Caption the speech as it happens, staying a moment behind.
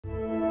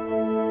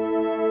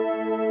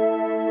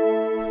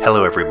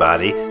Hello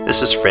everybody,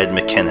 this is Fred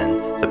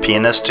McKinnon, the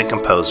pianist and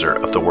composer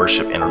of the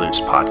Worship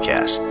Interludes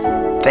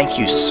podcast. Thank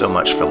you so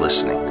much for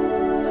listening.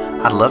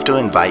 I'd love to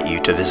invite you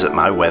to visit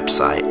my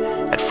website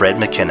at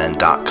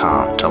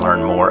fredmckinnon.com to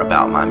learn more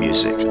about my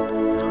music.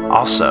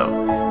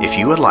 Also, if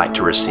you would like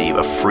to receive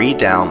a free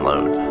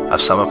download of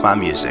some of my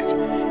music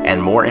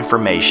and more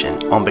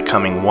information on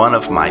becoming one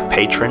of my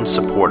Patron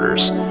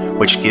Supporters,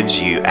 which gives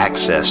you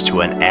access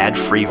to an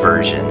ad-free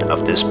version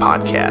of this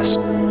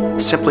podcast,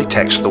 simply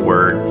text the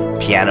word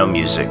piano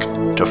music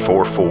to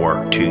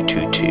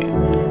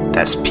 44222.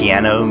 That's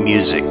piano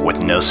music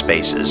with no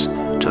spaces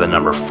to the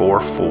number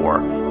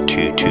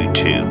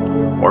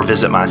 44222, or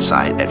visit my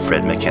site at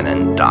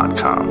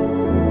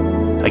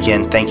fredmckinnon.com.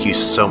 Again, thank you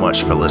so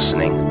much for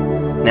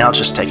listening. Now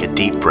just take a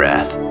deep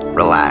breath,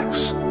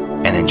 relax,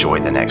 and enjoy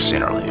the next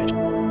interlude.